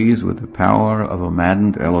the trees with the power of a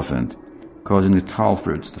maddened elephant, causing the tall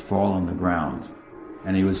fruits to fall on the ground.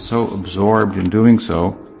 And he was so absorbed in doing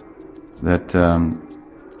so that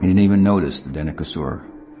he didn't even notice the Dhenukasura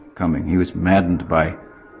coming. He was maddened by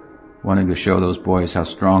wanting to show those boys how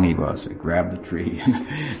strong he was. He grabbed the tree and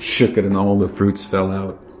shook it, and all the fruits fell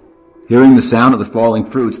out. Hearing the sound of the falling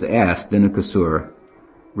fruits, the ass, Dhenukasura,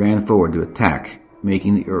 ran forward to attack,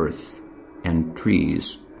 making the earth and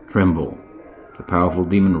trees tremble. The powerful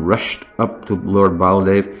demon rushed up to Lord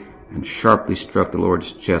Baladev and sharply struck the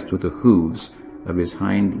Lord's chest with the hooves of his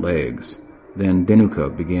hind legs. Then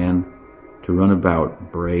Dhenuka began to run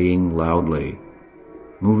about, braying loudly.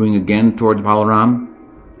 Moving again towards Balaram,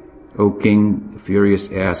 O king, the furious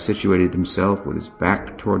ass situated himself with his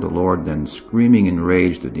back toward the Lord, then screaming in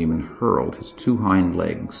rage, the demon hurled his two hind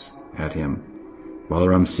legs at him.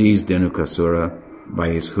 Balaram seized Dhenukasura by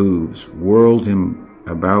his hooves, whirled him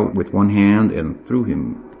about with one hand, and threw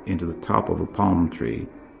him into the top of a palm tree.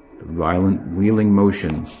 The violent wheeling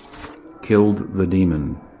motion killed the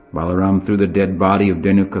demon. Balaram threw the dead body of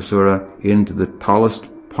Dhenukasura into the tallest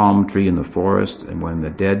palm tree in the forest, and when the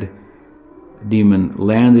dead demon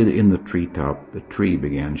landed in the treetop, the tree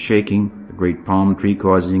began shaking, the great palm tree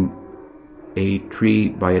causing a tree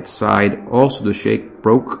by its side also to shake,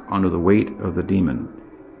 broke under the weight of the demon.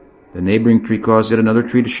 The neighboring tree caused yet another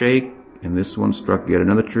tree to shake, and this one struck yet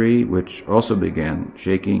another tree, which also began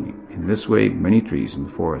shaking. In this way, many trees in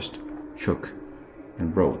the forest shook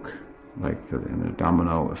and broke, like in a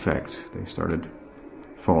domino effect. They started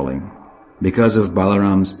falling. Because of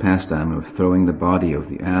Balaram's pastime of throwing the body of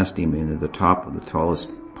the ass demon into the top of the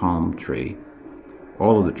tallest palm tree,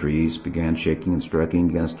 all of the trees began shaking and striking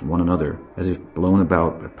against one another, as if blown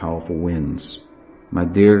about by powerful winds. My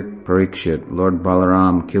dear Parikshit, Lord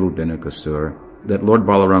Balaram killed Dhenukasura. That Lord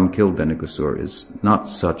Balaram killed Dhenukasura is not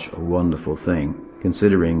such a wonderful thing,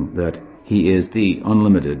 considering that he is the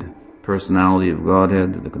unlimited personality of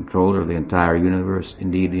Godhead, the controller of the entire universe.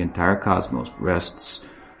 Indeed, the entire cosmos rests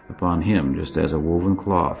upon him, just as a woven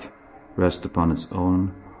cloth rests upon its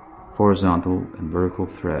own horizontal and vertical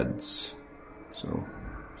threads. So,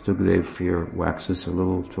 Sukadev here waxes a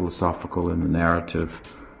little philosophical in the narrative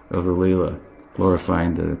of the Leela,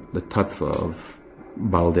 glorifying the tattva of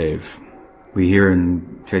Baldev. We hear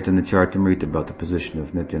in Chaitanya Charitamrita about the position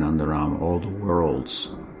of Nityanandaram. All the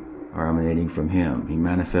worlds are emanating from him. He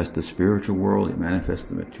manifests the spiritual world, he manifests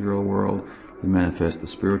the material world, he manifests the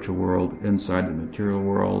spiritual world inside the material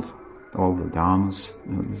world. All the Dhammas,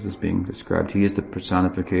 this is being described. He is the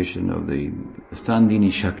personification of the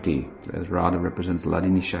Sandini Shakti, as Radha represents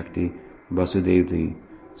Ladini Shakti, Vasudev the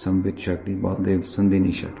Sambit Shakti, Baldev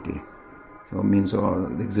Sandini Shakti. So it means all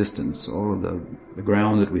existence, all of the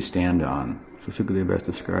ground that we stand on. So Sukadeva has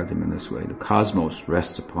described him in this way. The cosmos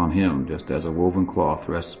rests upon him, just as a woven cloth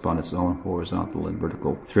rests upon its own horizontal and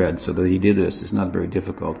vertical thread. So that he did this is not very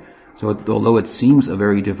difficult. So although it seems a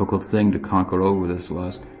very difficult thing to conquer over this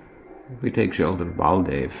lust, if we take shelter of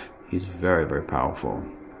Baldev, he's very, very powerful.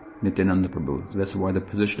 Nityananda Prabhu. That's why the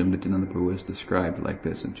position of Nityananda Prabhu is described like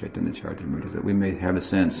this in Chaitanya Charitamrita, that we may have a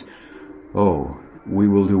sense, we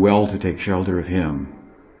will do well to take shelter of him.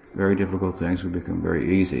 Very difficult things will become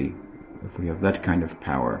very easy if we have that kind of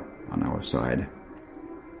power on our side.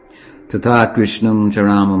 Tata Krishnam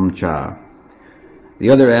Charamam Cha. The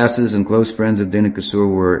other asses and close friends of Dhenukasura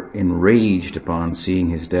were enraged upon seeing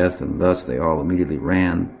his death, and thus they all immediately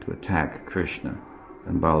ran to attack Krishna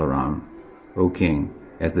and Balaram. O king,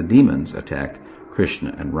 as the demons attacked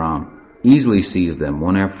Krishna and Ram, easily seized them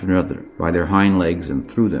one after another by their hind legs and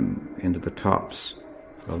threw them into the tops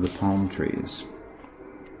of the palm trees.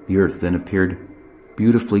 The earth then appeared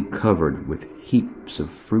beautifully covered with heaps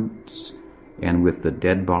of fruits and with the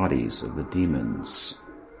dead bodies of the demons,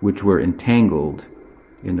 which were entangled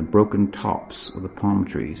in the broken tops of the palm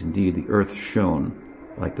trees. Indeed, the earth shone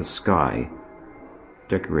like the sky,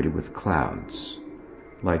 decorated with clouds,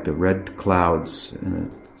 like the red clouds in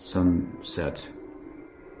a sunset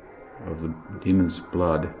of the demon's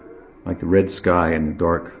blood, like the red sky and the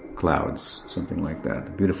dark clouds, something like that.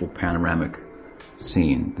 A beautiful panoramic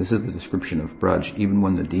scene. This is the description of Braj. Even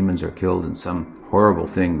when the demons are killed in some horrible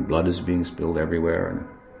thing, blood is being spilled everywhere, and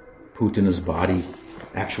Putana's body,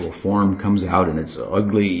 actual form, comes out, and it's an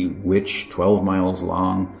ugly witch 12 miles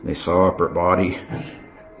long. They saw up her body,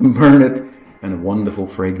 burn it, and a wonderful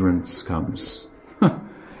fragrance comes.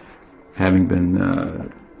 Having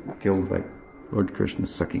been killed by Lord Krishna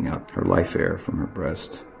sucking out her life air from her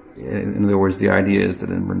breast. In other words, the idea is that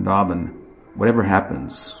in Vrindavan, whatever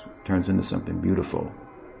happens turns into something beautiful.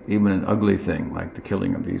 Even an ugly thing, like the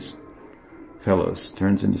killing of these fellows,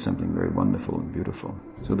 turns into something very wonderful and beautiful.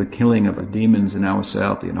 So the killing of the demons in our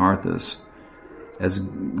south, the Anarthas, as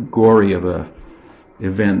gory of a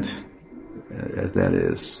event as that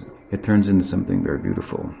is, it turns into something very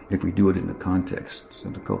beautiful if we do it in the context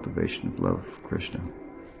of the cultivation of love of Krishna.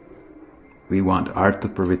 We want artha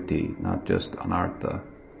pravritti, not just anartha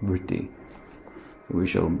vritti. We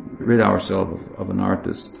shall rid ourselves of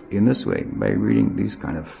anarthas in this way, by reading these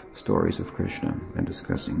kind of stories of Krishna and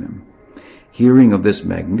discussing them. Hearing of this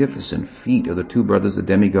magnificent feat of the two brothers, the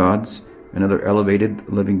demigods, and other elevated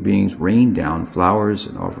living beings, rained down flowers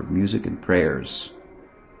and offered music and prayers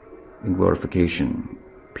in glorification.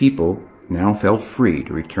 People now felt free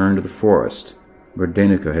to return to the forest where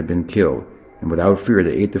Dhenuka had been killed, and without fear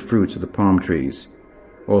they ate the fruits of the palm trees.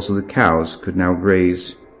 Also the cows could now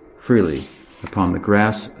graze freely upon the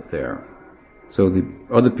grass there. So the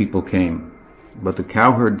other people came, but the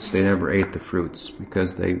cowherds, they never ate the fruits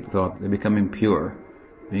because they thought they become impure,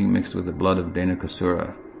 being mixed with the blood of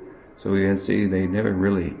Dhenukasura. So we can see they never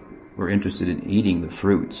really were interested in eating the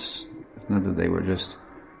fruits. It's not that they were just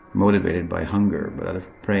motivated by hunger, but out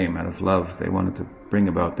of prema, out of love, they wanted to bring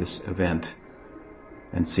about this event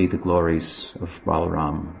and see the glories of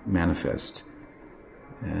Balaram manifest.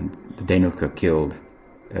 And the Dhenuka killed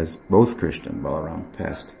as both Krishna and Balaram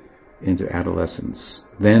passed into adolescence.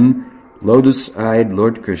 Then lotus-eyed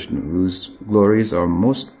Lord Krishna, whose glories are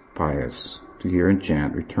most pious to hear and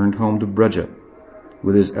chant, returned home to Braja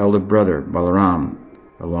with his elder brother Balaram.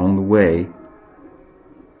 Along the way,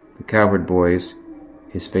 the cowherd boys,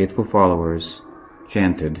 his faithful followers,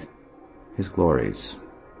 chanted his glories.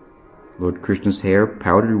 Lord Krishna's hair,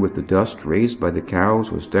 powdered with the dust raised by the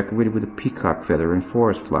cows, was decorated with a peacock feather and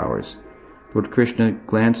forest flowers. Lord Krishna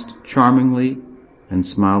glanced charmingly and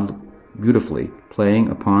smiled beautifully, playing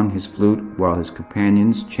upon his flute while his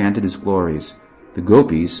companions chanted his glories. The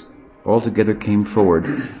gopis altogether came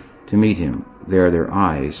forward to meet him, their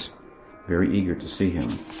eyes very eager to see him.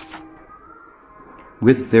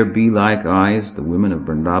 With their bee-like eyes, the women of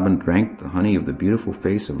Vrindavan drank the honey of the beautiful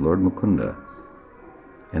face of Lord Mukunda,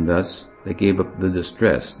 and thus they gave up the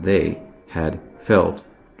distress they had felt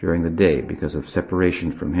during the day because of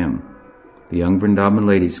separation from him. The young Vrindavan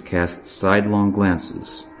ladies cast sidelong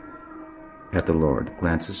glances at the Lord,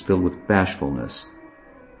 glances filled with bashfulness,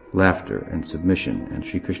 laughter, and submission, and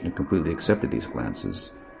Sri Krishna completely accepted these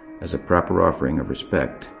glances as a proper offering of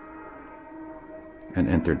respect and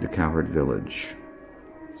entered the cowherd village.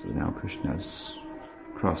 So now Krishna has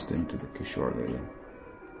crossed into the Kishore Leela.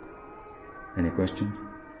 Any question?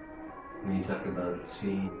 When you talk about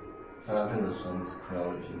Sri Sanatana Goswami's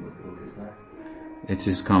chronology, what book is that? It's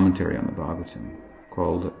his commentary on the Bhagavatam,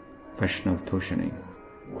 called Vaishnav Toshani.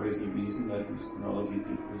 What is the reason that his chronology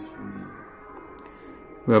differs from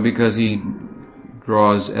the... Well, because he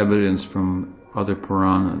draws evidence from other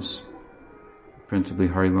Puranas, principally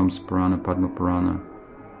Harivamsa Purana, Padma Purana,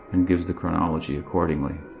 and gives the chronology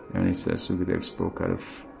accordingly. And he says Sukadeva spoke out of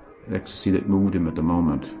ecstasy that moved him at the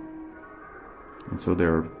moment. And so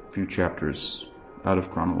there are a few chapters out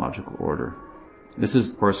of chronological order. This is,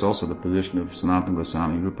 of course, also the position of Sanatana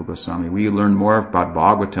Goswami, Rupa Goswami. We learn more about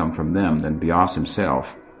Bhagavatam from them than Vyasa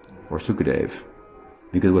himself or Sukadeva.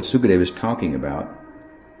 Because what Sukadeva is talking about,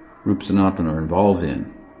 Rupa Sanatana are involved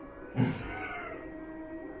in.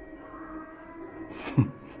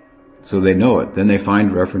 So they know it. Then they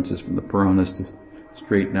find references from the Puranas to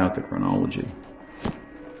straighten out the chronology.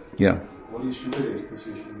 Yeah. What is Shukadev's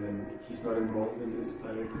position then? He's not involved in this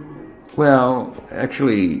directly? Well,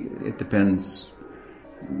 actually, it depends.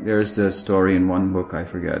 There's the story in one book, I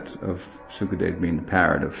forget, of Sukadev being the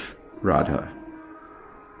parrot of Radha.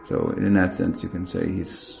 So in that sense you can say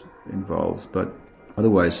he's involved, but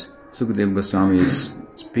otherwise Sukadeva Goswami is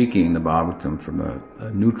speaking the Bhagavatam from a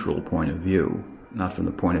neutral point of view, not from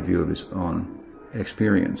the point of view of his own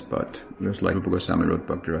experience, but just like Rupa Goswami wrote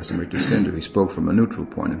Bhakti Rasamrita Sindhu, he spoke from a neutral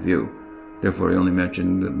point of view. Therefore he only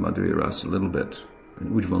mentioned the Madhurya Rasa a little bit. In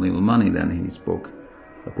Ujjval Nilamani then he spoke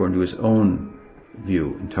according to his own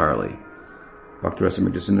view entirely. Bhakti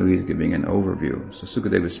Rasamrita Sindhu he's giving an overview. So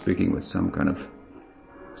Sukadeva is speaking with some kind of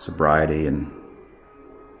sobriety and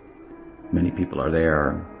many people are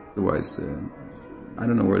there. Otherwise, I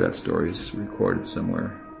don't know where that story is recorded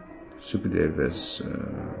somewhere. Sukadeva is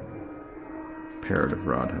parrot of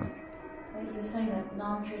Radha. You're saying that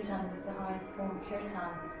Nam-Kirtan is the highest form of Kirtan.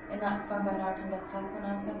 In that sung by Narottam Das Thakur,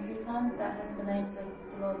 Nam-Kirtan, that has the names of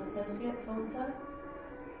the Lord's associates also.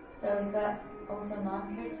 So is that also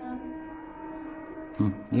Nam-Kirtan?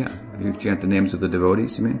 Yeah, you chant the names of the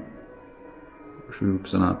devotees, you mean? Shri Rup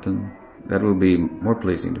Sanatan. That will be more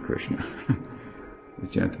pleasing to Krishna. You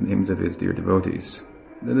chant the names of his dear devotees.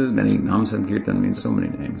 There are many. Nam Sankirtan means so many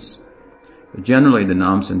names. But generally the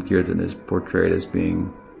Nam Sankirtan is portrayed as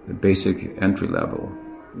being the basic entry level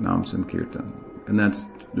Nam Sankirtan. And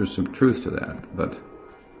there's some truth to that, but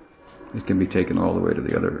it can be taken all the way to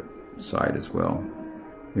the other side as well.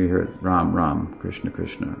 We hear Ram Ram, Krishna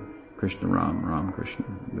Krishna, Krishna Ram, Ram Krishna.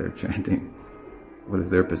 They're chanting. What is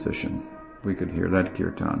their position? We could hear that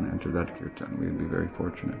kirtan, enter that kirtan. We would be very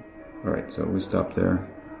fortunate. All right, so we stop there.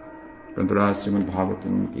 Srimad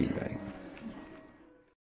Bhagavatam ki jai.